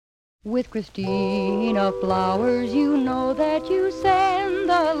With Christina flowers, you know that you send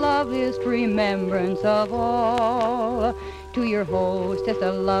the loveliest remembrance of all. To your hostess,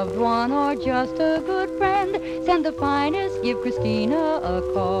 a loved one, or just a good friend, send the finest, give Christina a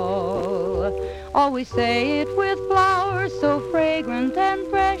call. Always say it with flowers so fragrant and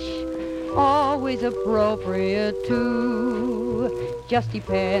fresh, always appropriate too. Just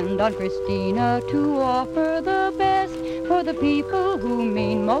depend on Christina to offer the best for the people who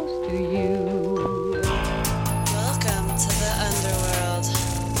mean most to you. Welcome to the underworld.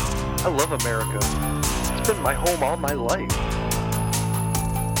 I love America. It's been my home all my life.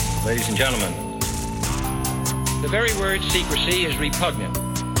 Ladies and gentlemen, the very word secrecy is repugnant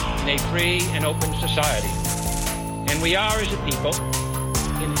in a free and open society. And we are, as a people,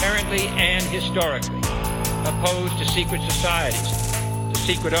 inherently and historically opposed to secret societies, to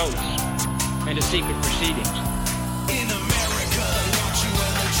secret oaths, and to secret proceedings. In America, they watch you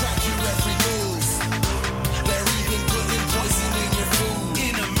and they track your every move. They're even putting poison in your food.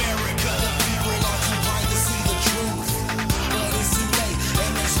 In America, the people occupy to see the truth. But it's too late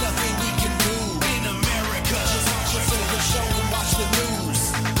and there's nothing we can do. In America, just watch your favorite show and watch the news,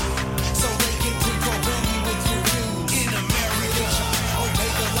 so they can pre-program you with your views. In America,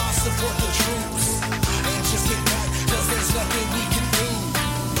 obey the law, support the troops, and just get back, cause there's nothing we can do.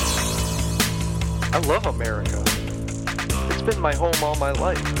 I love America. It's been my home all my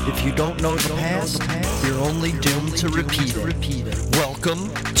life. If you don't know the past, you're only doomed to repeat it. Welcome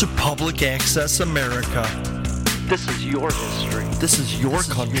to Public Access America. This is your history. This is your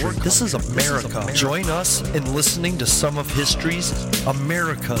country. This is America. Join us in listening to some of history's,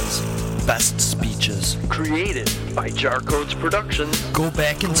 America's best speeches. Created by Jar Codes Productions. Go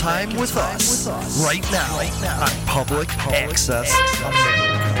back in time with us right now on Public Access America.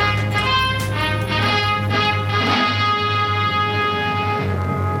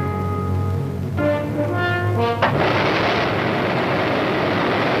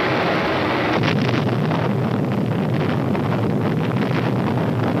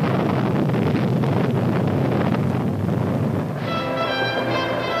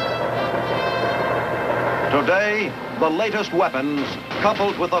 Today, the latest weapons,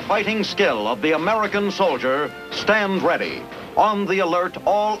 coupled with the fighting skill of the American soldier, stand ready, on the alert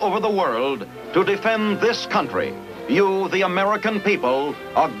all over the world to defend this country, you, the American people,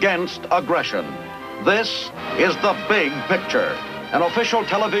 against aggression. This is The Big Picture, an official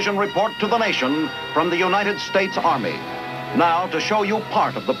television report to the nation from the United States Army. Now, to show you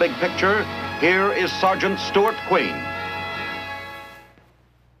part of the big picture, here is Sergeant Stuart Queen.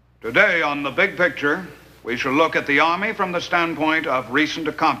 Today on The Big Picture, we shall look at the Army from the standpoint of recent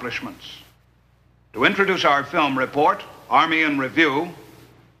accomplishments. To introduce our film report, Army in Review,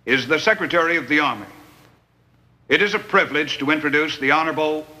 is the Secretary of the Army. It is a privilege to introduce the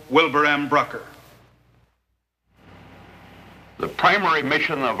Honorable Wilbur M. Brucker. The primary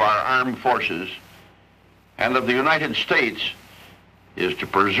mission of our armed forces and of the United States is to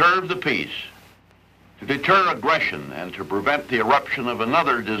preserve the peace, to deter aggression, and to prevent the eruption of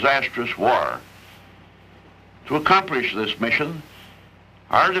another disastrous war. To accomplish this mission,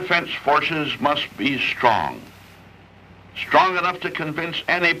 our defense forces must be strong enough to convince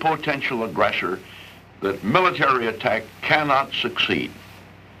any potential aggressor that military attack cannot succeed.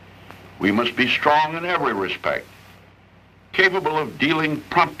 We must be strong in every respect, capable of dealing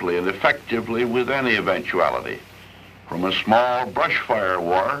promptly and effectively with any eventuality, from a small brush fire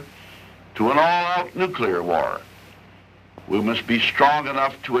war to an all-out nuclear war. We must be strong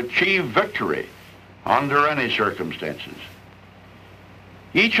enough to achieve victory under any circumstances.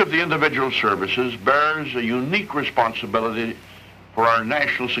 Each of the individual services bears a unique responsibility for our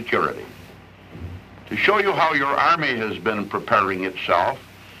national security. To show you how your Army has been preparing itself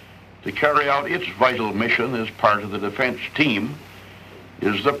to carry out its vital mission as part of the defense team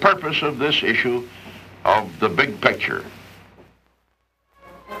is the purpose of this issue of The Big Picture.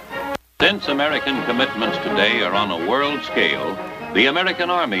 Since American commitments today are on a world scale, the American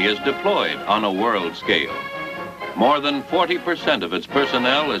Army is deployed on a world scale. More than 40% of its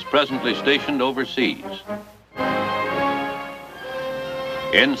personnel is presently stationed overseas.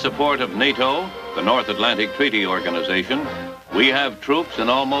 In support of NATO, the North Atlantic Treaty Organization, we have troops in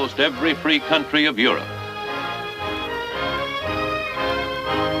almost every free country of Europe.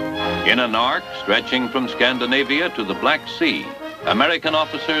 In an arc stretching from Scandinavia to the Black Sea, American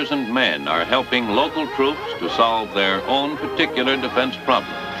officers and men are helping local troops to solve their own particular defense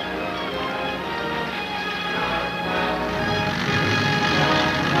problems.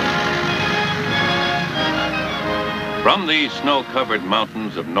 From the snow-covered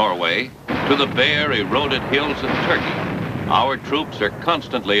mountains of Norway to the bare, eroded hills of Turkey, Our troops are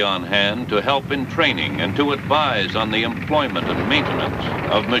constantly on hand to help in training and to advise on the employment and maintenance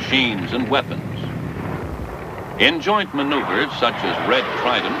of machines and weapons. In joint maneuvers such as Red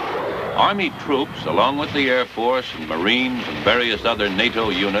Trident, Army troops, along with the Air Force and Marines and various other NATO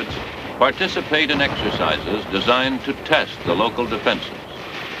units, participate in exercises designed to test the local defenses.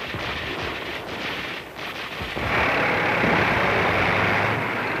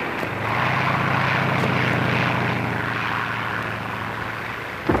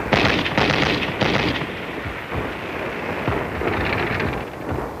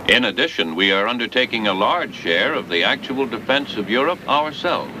 In addition, we are undertaking a large share of the actual defense of Europe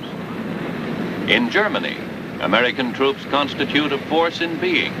ourselves. In Germany, American troops constitute a force in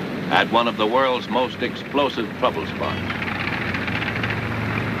being at one of the world's most explosive trouble spots.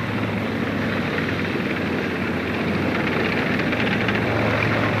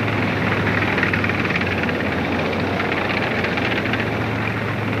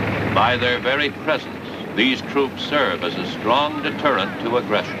 By their very presence, these troops serve as a strong deterrent to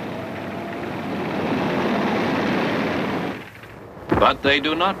aggression. But they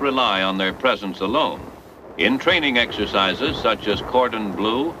do not rely on their presence alone. In training exercises such as Cordon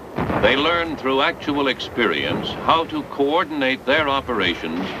Bleu, they learn through actual experience how to coordinate their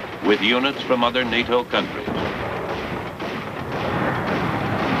operations with units from other NATO countries.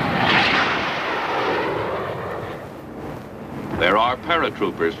 There are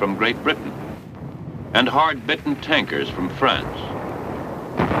paratroopers from Great Britain and hard-bitten tankers from France.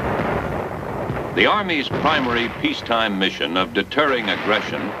 The Army's primary peacetime mission of deterring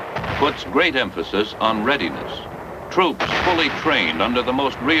aggression puts great emphasis on readiness. Troops fully trained under the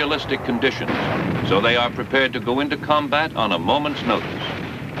most realistic conditions, so they are prepared to go into combat on a moment's notice.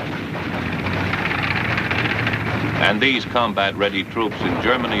 And these combat-ready troops in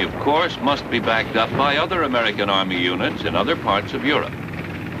Germany, of course, must be backed up by other American Army units in other parts of Europe.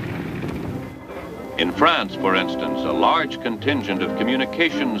 In France, for instance, a large contingent of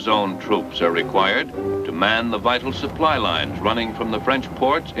communication zone troops are required to man the vital supply lines running from the French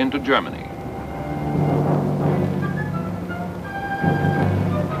ports into Germany.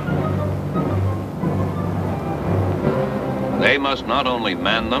 They must not only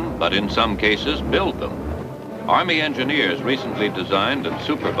man them, but in some cases build them. Army engineers recently designed and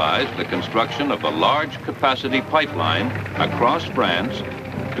supervised the construction of a large capacity pipeline across France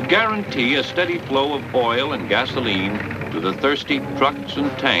to guarantee a steady flow of oil and gasoline to the thirsty trucks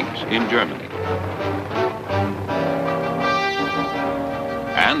and tanks in Germany.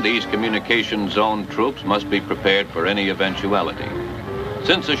 And these communication zone troops must be prepared for any eventuality.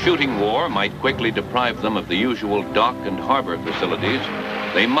 Since a shooting war might quickly deprive them of the usual dock and harbor facilities,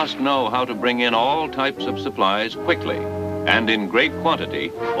 they must know how to bring in all types of supplies quickly and in great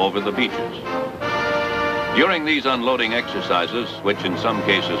quantity over the beaches. During these unloading exercises, which in some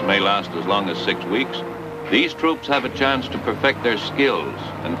cases may last as long as 6 weeks, these troops have a chance to perfect their skills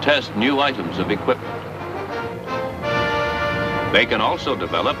and test new items of equipment. They can also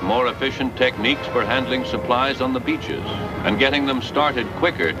develop more efficient techniques for handling supplies on the beaches and getting them started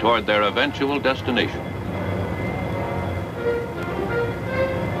quicker toward their eventual destination.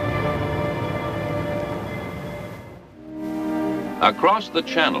 Across the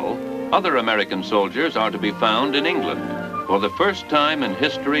Channel, other American soldiers are to be found in England for the first time in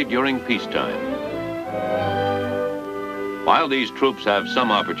history during peacetime. While these troops have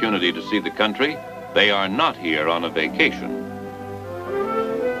some opportunity to see the country, they are not here on a vacation.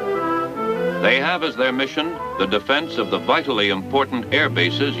 They have as their mission the defense of the vitally important air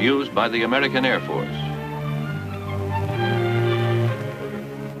bases used by the American Air Force.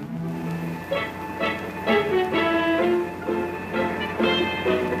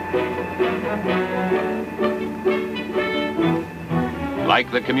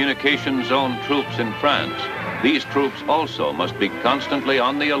 Like the communication zone troops in France, these troops also must be constantly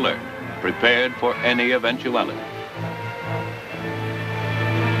on the alert, prepared for any eventuality.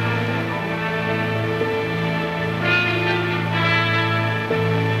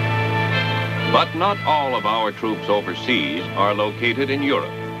 But not all of our troops overseas are located in Europe.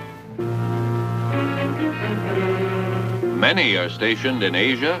 Many are stationed in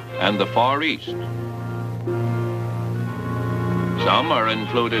Asia and the Far East. Some are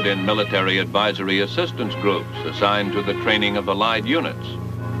included in military advisory assistance groups assigned to the training of Allied units.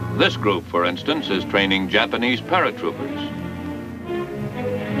 This group, for instance, is training Japanese paratroopers.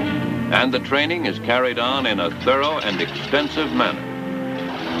 And the training is carried on in a thorough and extensive manner.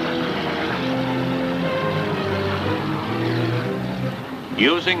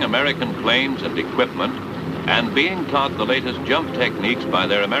 Using American planes and equipment and being taught the latest jump techniques by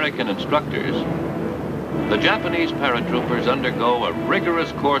their American instructors, the Japanese paratroopers undergo a rigorous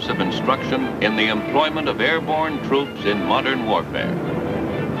course of instruction in the employment of airborne troops in modern warfare.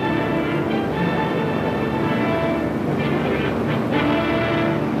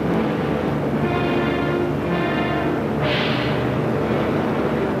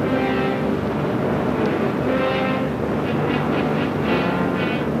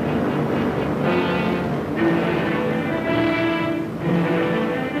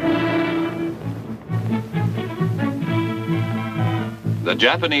 The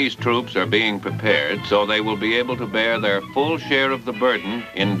Japanese troops are being prepared so they will be able to bear their full share of the burden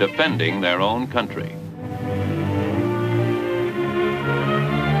in defending their own country.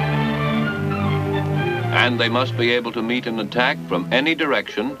 And they must be able to meet an attack from any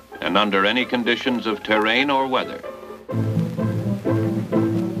direction and under any conditions of terrain or weather.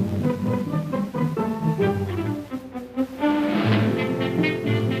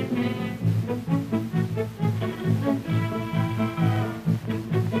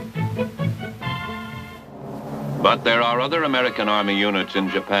 But there are other American Army units in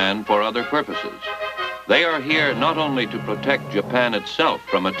Japan for other purposes. They are here not only to protect Japan itself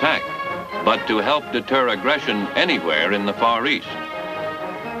from attack, but to help deter aggression anywhere in the Far East.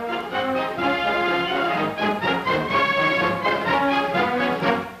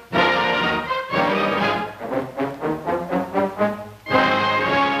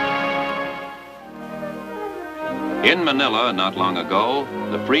 In Manila, not long ago,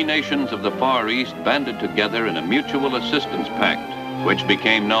 the free nations of the Far East banded together in a mutual assistance pact, which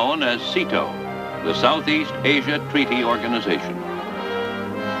became known as SEATO, the Southeast Asia Treaty Organization.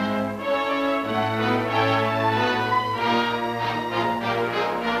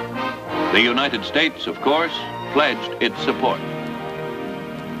 The United States, of course, pledged its support.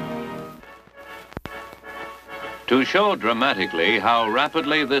 To show dramatically how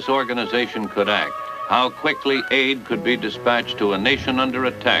rapidly this organization could act, how quickly aid could be dispatched to a nation under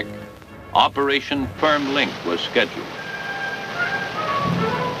attack, Operation Firm Link was scheduled.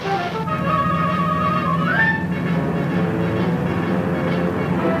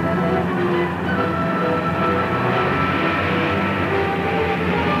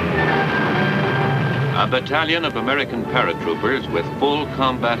 A battalion of American paratroopers with full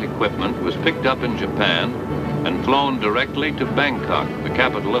combat equipment was picked up in Japan and flown directly to Bangkok, the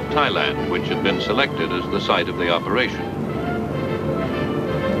capital of Thailand, which had been selected as the site of the operation.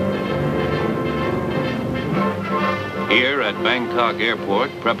 Here at Bangkok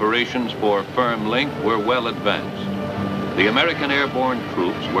Airport, preparations for Firm Link were well advanced. The American airborne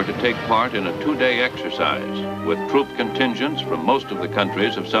troops were to take part in a 2-day exercise with troop contingents from most of the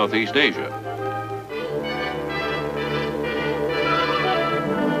countries of Southeast Asia.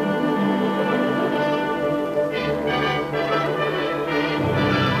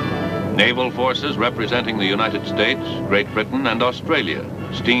 Naval forces representing the United States, Great Britain, and Australia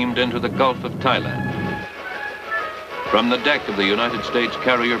steamed into the Gulf of Thailand. From the deck of the United States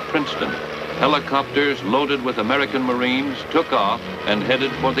carrier Princeton, helicopters loaded with American Marines took off and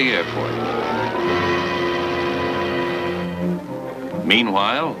headed for the airport.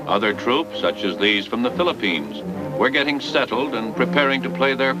 Meanwhile, other troops, such as these from the Philippines, were getting settled and preparing to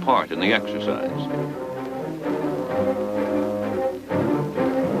play their part in the exercise.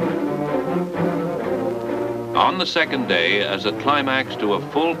 On the second day, as a climax to a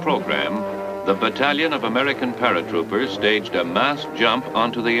full program, the battalion of American paratroopers staged a mass jump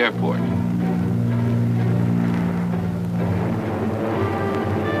onto the airport.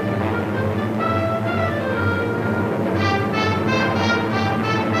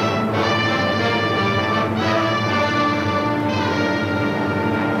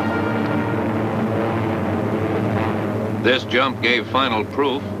 This jump gave final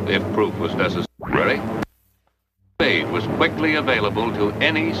proof, if proof was necessary. Aid was quickly available to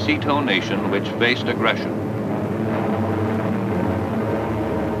any SEATO nation which faced aggression.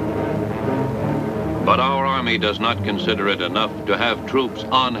 But our Army does not consider it enough to have troops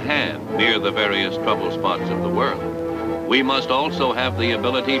on hand near the various trouble spots of the world. We must also have the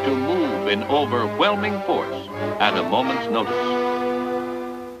ability to move in overwhelming force at a moment's notice.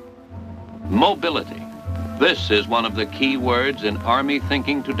 Mobility. This is one of the key words in Army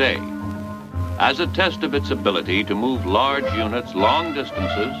thinking today. As a test of its ability to move large units long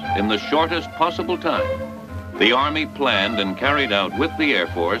distances in the shortest possible time, the Army planned and carried out with the Air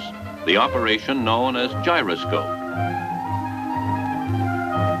Force the operation known as Gyroscope.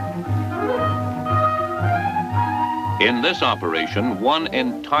 In this operation, one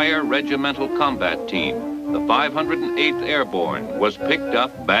entire regimental combat team, the 508th Airborne, was picked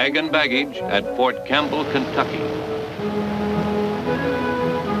up bag and baggage at Fort Campbell, Kentucky.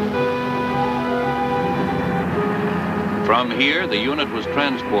 From here, the unit was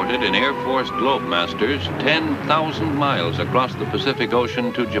transported in Air Force Globemasters 10,000 miles across the Pacific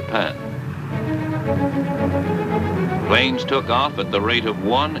Ocean to Japan. Planes took off at the rate of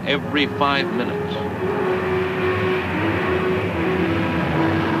 1 every 5 minutes.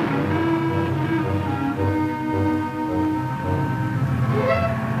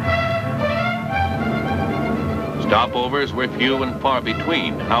 Stopovers were few and far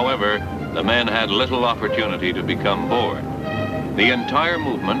between. However, the men had little opportunity to become bored. The entire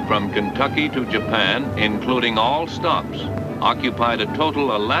movement from Kentucky to Japan, including all stops, occupied a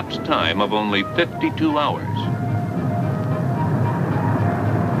total elapsed time of only 52 hours.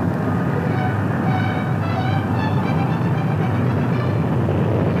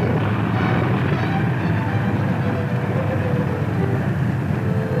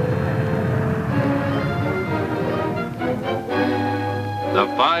 The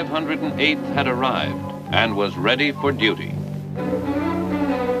 508th had arrived and was ready for duty.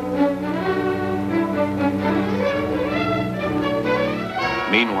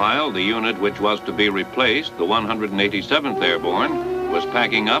 Meanwhile, the unit which was to be replaced, the 187th Airborne, was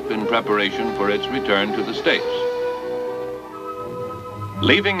packing up in preparation for its return to the States.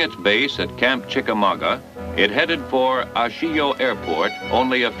 Leaving its base at Camp Chickamauga, it headed for Ashio Airport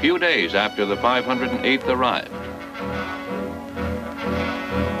only a few days after the 508th arrived.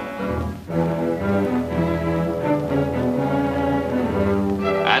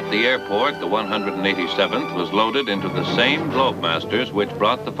 At the airport, the 187th was loaded into the same Globemasters which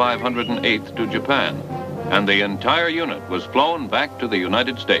brought the 508th to Japan, and the entire unit was flown back to the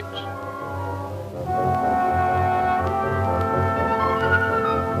United States.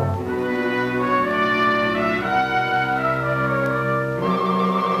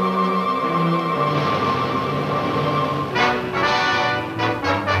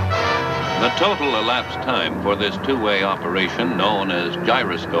 The total elapsed time for this two-way operation, known as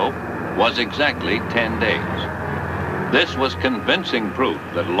gyroscope, was exactly 10 days. This was convincing proof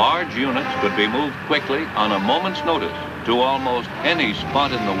that large units could be moved quickly on a moment's notice to almost any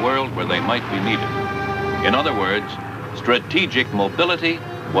spot in the world where they might be needed. In other words, strategic mobility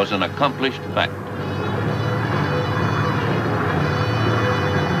was an accomplished fact.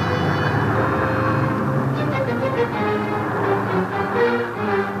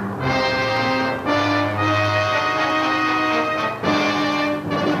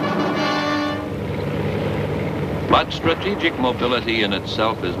 But strategic mobility in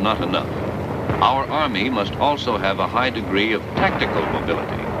itself is not enough. Our Army must also have a high degree of tactical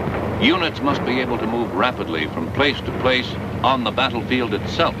mobility. Units must be able to move rapidly from place to place on the battlefield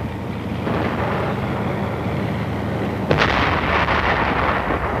itself.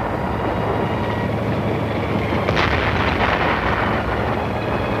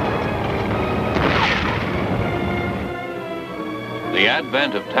 The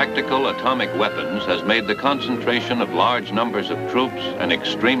advent of tactical atomic weapons has made the concentration of large numbers of troops an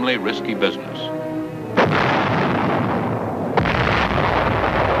extremely risky business.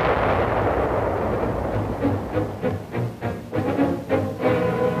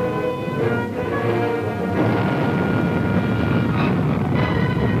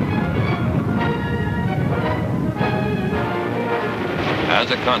 As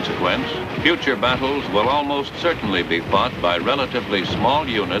a consequence, future battles will almost certainly be fought by relatively small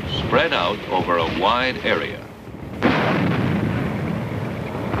units spread out over a wide area.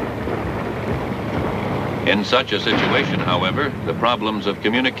 In such a situation, however, the problems of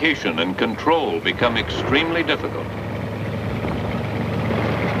communication and control become extremely difficult.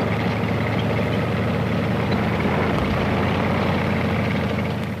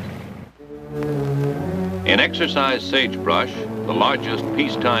 In Exercise Sagebrush, the largest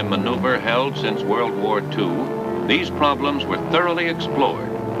peacetime maneuver held since World War II, these problems were thoroughly explored.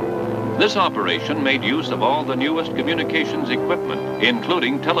 This operation made use of all the newest communications equipment,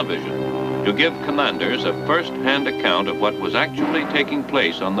 including television, to give commanders a first-hand account of what was actually taking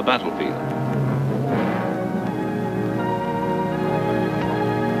place on the battlefield.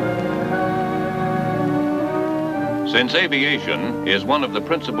 Since aviation is one of the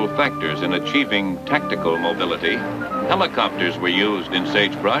principal factors in achieving tactical mobility, helicopters were used in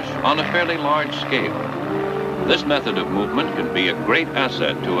Sagebrush on a fairly large scale. This method of movement can be a great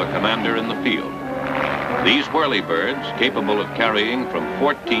asset to a commander in the field. These whirlybirds, capable of carrying from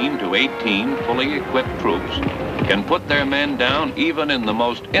 14 to 18 fully equipped troops, can put their men down even in the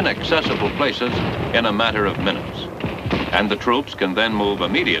most inaccessible places in a matter of minutes. And the troops can then move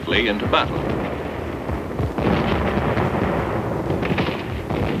immediately into battle.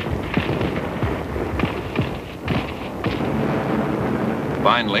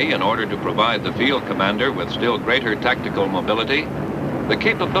 Finally, in order to provide the field commander with still greater tactical mobility, the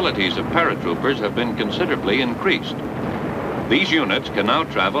capabilities of paratroopers have been considerably increased. These units can now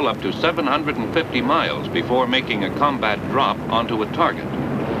travel up to 750 miles before making a combat drop onto a target.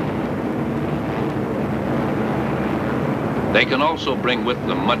 They can also bring with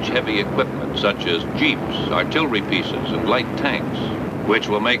them much heavy equipment such as jeeps, artillery pieces, and light tanks, which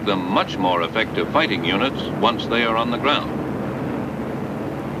will make them much more effective fighting units once they are on the ground.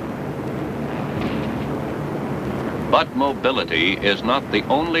 But mobility is not the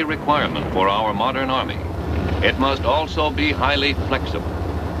only requirement for our modern army. It must also be highly flexible.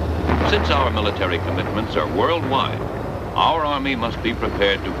 Since our military commitments are worldwide, our army must be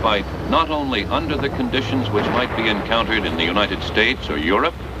prepared to fight not only under the conditions which might be encountered in the United States or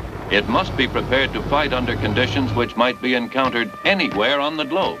Europe, it must be prepared to fight under conditions which might be encountered anywhere on the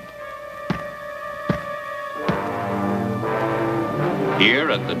globe.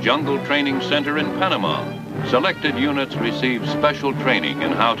 Here at the Jungle Training Center in Panama, selected units receive special training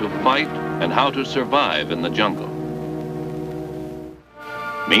in how to fight and how to survive in the jungle.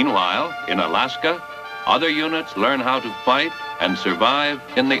 Meanwhile, in Alaska, other units learn how to fight and survive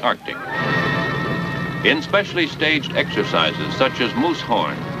in the Arctic. In specially staged exercises such as moose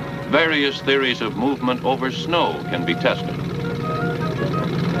horn, various theories of movement over snow can be tested.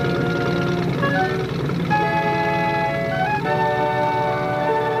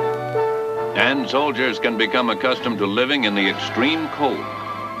 And soldiers can become accustomed to living in the extreme cold.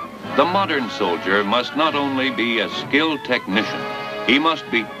 The modern soldier must not only be a skilled technician, he must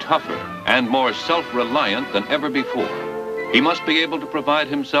be tougher and more self-reliant than ever before. He must be able to provide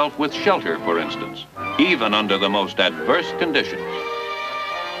himself with shelter, for instance, even under the most adverse conditions.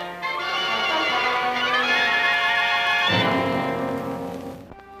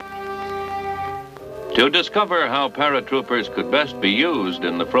 To discover how paratroopers could best be used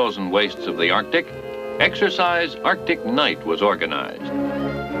in the frozen wastes of the Arctic, Exercise Arctic Night was organized.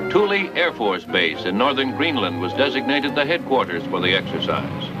 Thule Air Force Base in northern Greenland was designated the headquarters for the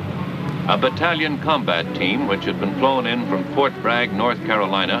exercise. A battalion combat team, which had been flown in from Fort Bragg, North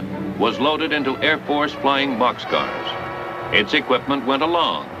Carolina, was loaded into Air Force flying boxcars. Its equipment went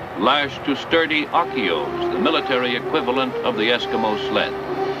along, lashed to sturdy Akios, the military equivalent of the Eskimo sled.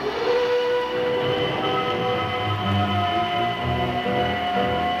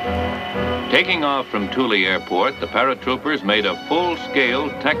 Taking off from Thule Airport, the paratroopers made a full-scale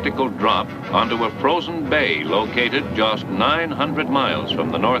tactical drop onto a frozen bay located just 900 miles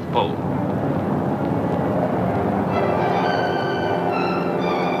from the North Pole.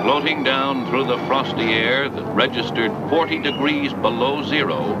 Floating down through the frosty air that registered 40 degrees below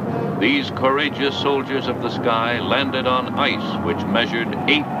zero, these courageous soldiers of the sky landed on ice which measured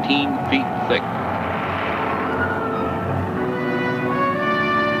 18 feet thick.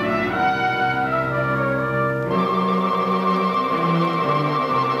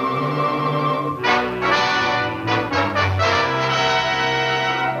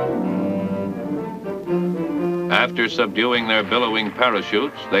 After subduing their billowing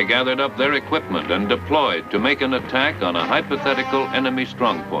parachutes, they gathered up their equipment and deployed to make an attack on a hypothetical enemy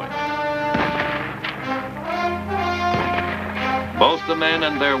strongpoint. Both the men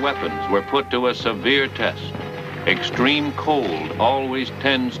and their weapons were put to a severe test. Extreme cold always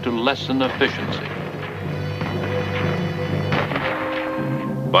tends to lessen efficiency.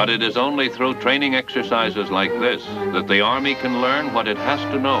 But it is only through training exercises like this that the Army can learn what it has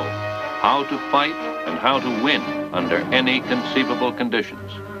to know, how to fight and how to win under any conceivable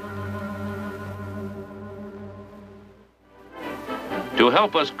conditions. To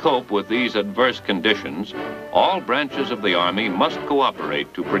help us cope with these adverse conditions, all branches of the Army must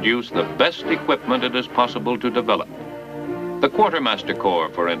cooperate to produce the best equipment it is possible to develop. The Quartermaster Corps,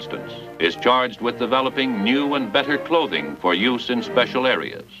 for instance, is charged with developing new and better clothing for use in special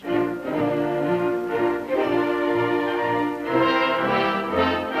areas.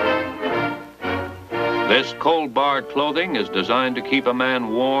 This cold-bar clothing is designed to keep a man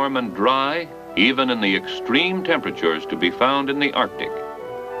warm and dry, even in the extreme temperatures to be found in the Arctic.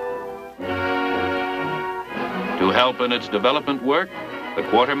 To help in its development work, the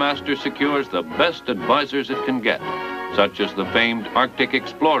quartermaster secures the best advisors it can get, such as the famed Arctic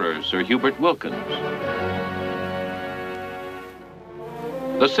explorer, Sir Hubert Wilkins.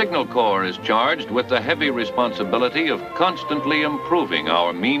 The Signal Corps is charged with the heavy responsibility of constantly improving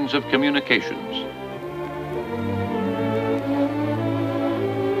our means of communications.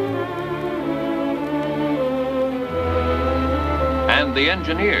 And the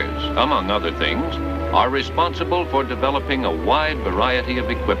engineers, among other things, are responsible for developing a wide variety of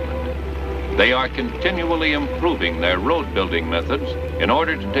equipment. They are continually improving their road building methods in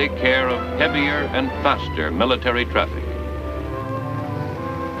order to take care of heavier and faster military traffic.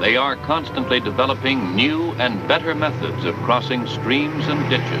 They are constantly developing new and better methods of crossing streams and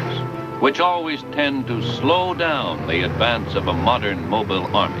ditches, which always tend to slow down the advance of a modern mobile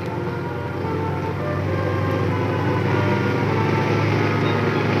army.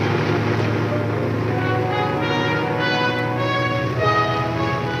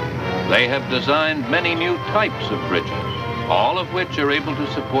 They have designed many new types of bridges, all of which are able to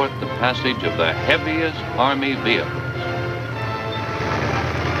support the passage of the heaviest Army vehicles.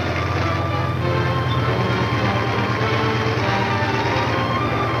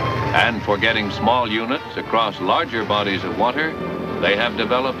 And for getting small units across larger bodies of water, they have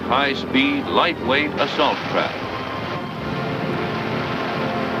developed high-speed, lightweight assault craft.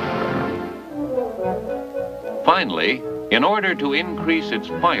 Finally, in order to increase its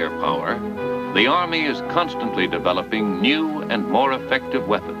firepower, the Army is constantly developing new and more effective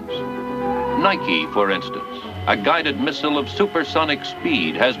weapons. Nike, for instance, a guided missile of supersonic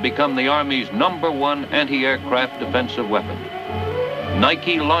speed, has become the Army's #1 anti-aircraft defensive weapon.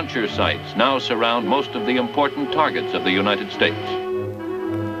 Nike launcher sights now surround most of the important targets of the United States.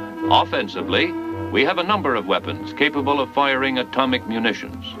 Offensively, we have a number of weapons capable of firing atomic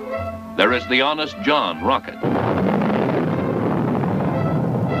munitions. There is the Honest John rocket.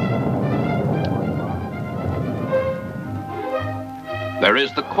 There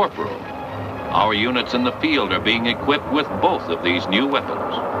is the Corporal. Our units in the field are being equipped with both of these new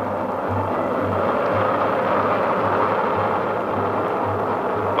weapons.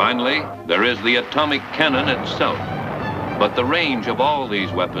 Finally, there is the atomic cannon itself. But the range of all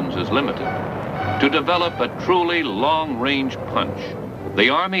these weapons is limited. To develop a truly long-range punch, the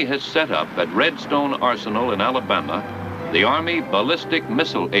Army has set up at Redstone Arsenal in Alabama the Army Ballistic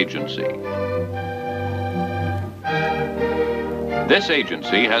Missile Agency. This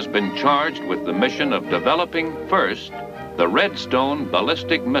agency has been charged with the mission of developing first the Redstone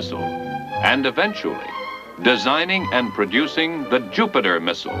ballistic missile and eventually designing and producing the Jupiter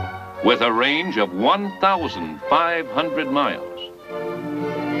missile with a range of 1,500 miles.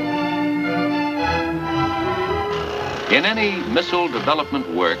 In any missile development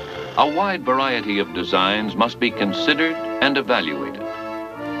work, a wide variety of designs must be considered and evaluated.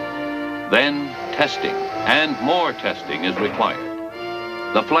 Then testing and more testing is required.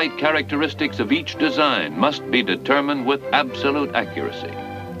 The flight characteristics of each design must be determined with absolute accuracy.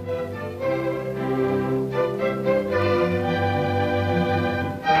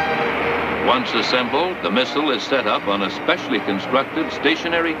 Once assembled, the missile is set up on a specially constructed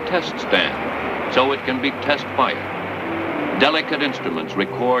stationary test stand so it can be test fired. Delicate instruments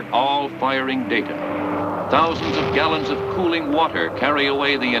record all firing data. Thousands of gallons of cooling water carry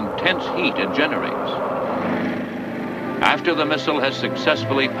away the intense heat it generates. After the missile has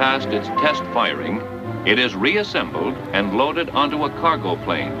successfully passed its test firing, it is reassembled and loaded onto a cargo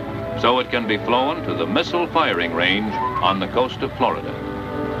plane so it can be flown to the missile firing range on the coast of Florida.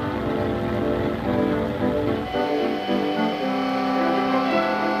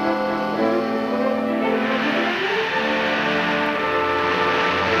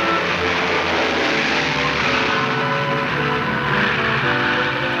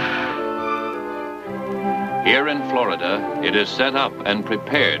 Here in Florida, it is set up and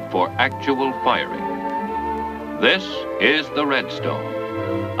prepared for actual firing. This is the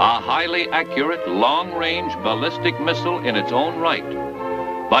Redstone, a highly accurate, long-range ballistic missile in its own right,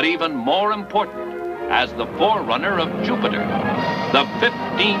 but even more important, as the forerunner of Jupiter, the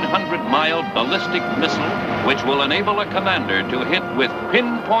 1,500-mile ballistic missile, which will enable a commander to hit with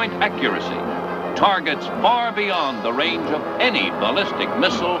pinpoint accuracy targets far beyond the range of any ballistic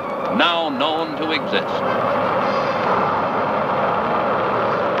missile now known to exist.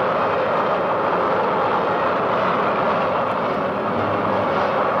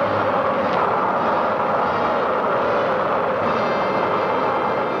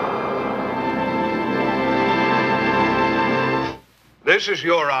 This is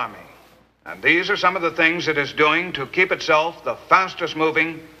your Army, and these are some of the things it is doing to keep itself the fastest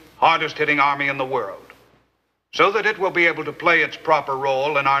moving, hardest hitting army in the world, so that it will be able to play its proper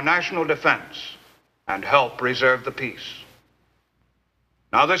role in our national defense and help preserve the peace.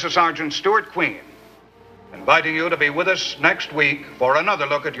 Now, this is Sergeant Stuart Queen, inviting you to be with us next week for another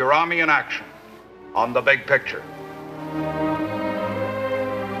look at your Army in action on The Big Picture.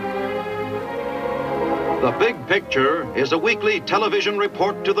 The Big Picture is a weekly television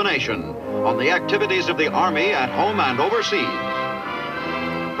report to the nation on the activities of the Army at home and overseas.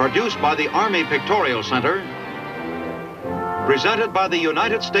 Produced by the Army Pictorial Center Presented by the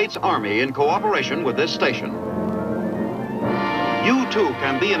United States Army in cooperation with this station. You too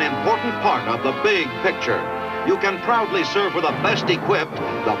can be an important part of the big picture. You can proudly serve with the best equipped,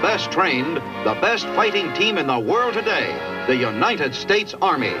 the best trained, the best fighting team in the world today, the United States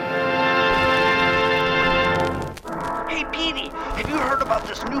Army. Hey, Petey, have you heard about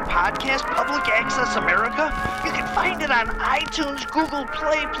this new podcast, Public Access America? You can find it on iTunes, Google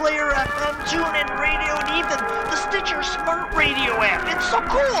Play, Player FM, TuneIn Radio, and even the Stitcher Smart Radio app. It's so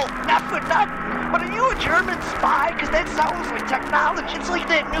cool! Not for nothing. But are you a German spy? Because that sounds like technology. It's like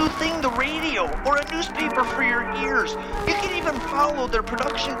that new thing, the radio, or a newspaper for your ears. You can even follow their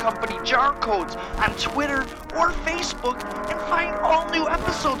production company, Jar Codes, on Twitter or Facebook and find all new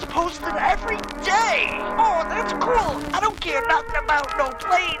episodes posted every day. Oh, that's cool. I don't care nothing about no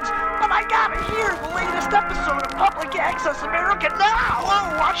planes, but I gotta hear the latest episode of Public Access America now.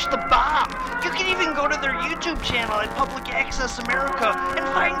 Oh, watch the bomb. You can even go to their YouTube channel at Public Access America and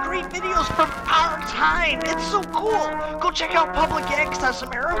find great videos from our time. It's so cool. Go check out Public Access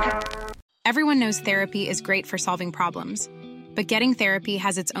America. Everyone knows therapy is great for solving problems, but getting therapy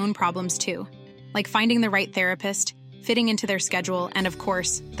has its own problems too, like finding the right therapist, fitting into their schedule, and of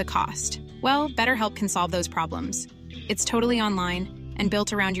course, the cost. Well, BetterHelp can solve those problems. It's totally online and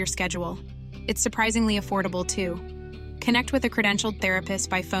built around your schedule. It's surprisingly affordable too. Connect with a credentialed therapist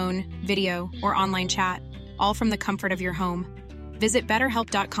by phone, video, or online chat, all from the comfort of your home. Visit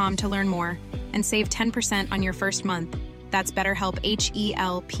BetterHelp.com to learn more and save 10% on your first month. That's BetterHelp,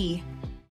 H-E-L-P.